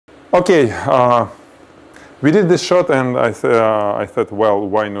Okay, we did this shot, and I thought, well,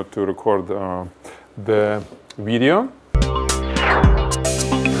 why not to record the video?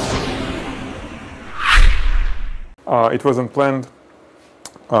 It wasn't planned,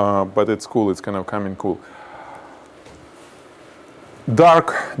 but it's cool. It's kind of coming cool.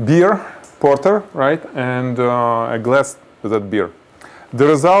 Dark beer, porter, right, and a glass with that beer. The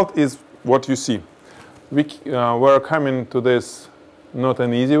result is what you see. We're coming to this not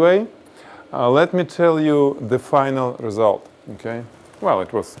an easy way. Let me tell you the final result, okay? Well,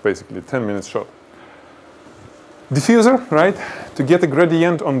 it was basically a 10 minutes shot. Diffuser, right, to get a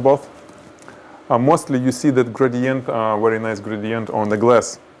gradient on both. Mostly you see that gradient, very nice gradient on the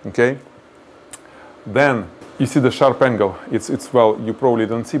glass, okay? Then you see the sharp angle. It's well, you probably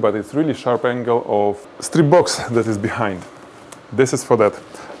don't see, but it's really sharp angle of strip box that is behind. This is for that.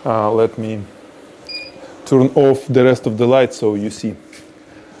 Let me turn off the rest of the light so you see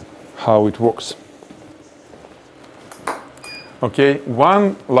how it works. Okay,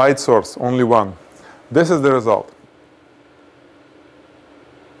 one light source, only one. This is the result.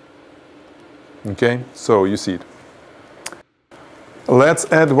 Okay, so you see it.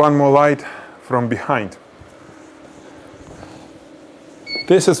 Let's add one more light from behind.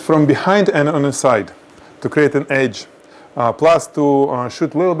 This is from behind and on the side to create an edge. Plus to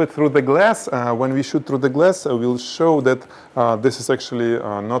shoot a little bit through the glass. When we shoot through the glass, we'll show that this is actually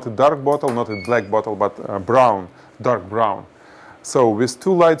not a dark bottle, not a black bottle, but brown, dark brown. So with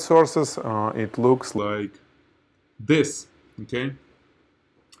two light sources, it looks like this, okay?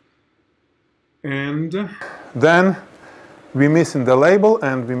 And then we're missing the label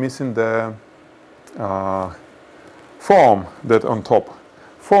and we're missing the foam that on top.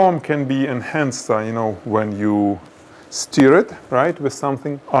 Foam can be enhanced, you know, when you stir it, right, with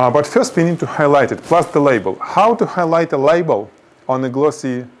something. But first we need to highlight it, plus the label. How to highlight a label on a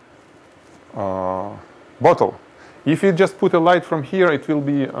glossy bottle? If you just put a light from here, it will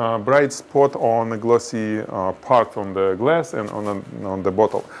be a bright spot on a glossy part on the glass and on the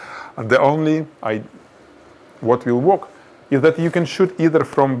bottle. And the only, what will work is that you can shoot either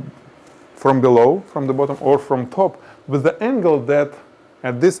from below, from the bottom, or from top, with the angle that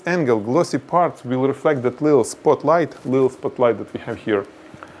at this angle, glossy parts will reflect that little spotlight that we have here.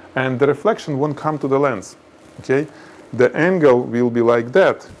 And the reflection won't come to the lens, okay? The angle will be like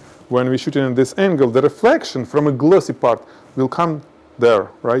that. When we shoot in this angle, the reflection from a glossy part will come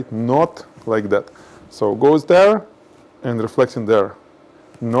there, right? Not like that. So goes there and reflects in there,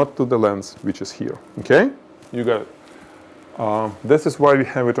 not to the lens, which is here, okay? You got it. This is why we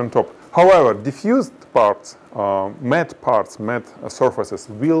have it on top. However, diffused parts, matte surfaces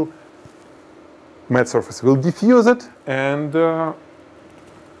will diffuse it and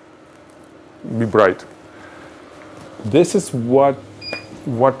be bright. This is what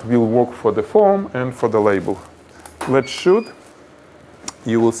will work for the foam and for the label. Let's shoot.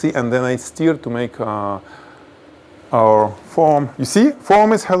 You will see, and then I steer to make our foam. You see,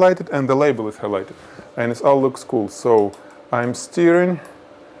 foam is highlighted and the label is highlighted, and it all looks cool. So I'm steering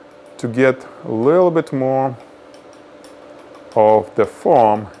to get a little bit more of the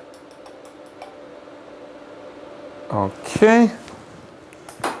foam. Okay,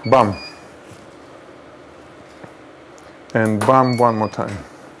 bam, and bam one more time.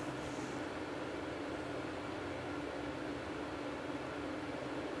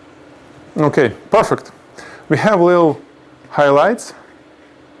 Okay, perfect. We have little highlights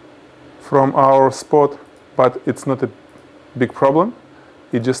from our spot, but it's not a big problem.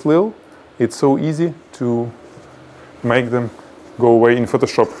 It's just little. It's so easy to make them go away in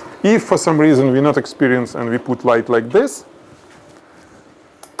Photoshop. If for some reason we're not experienced and we put light like this,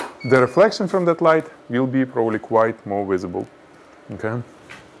 the reflection from that light will be probably quite more visible. Okay.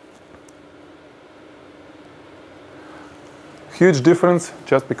 Huge difference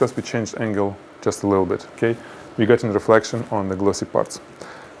just because we changed angle just a little bit. Okay, we got a reflection on the glossy parts.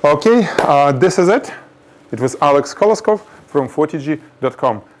 Okay, this is it. It was Alex Koloskov from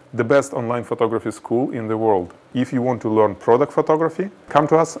Photigy.com, the best online photography school in the world. If you want to learn product photography, come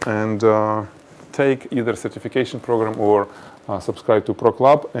to us and take either certification program or subscribe to Pro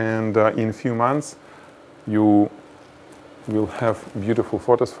Club, and in a few months you will have beautiful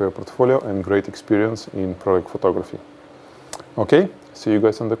photos for your portfolio and great experience in product photography. Okay, see you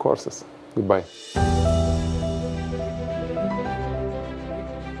guys on the courses. Goodbye.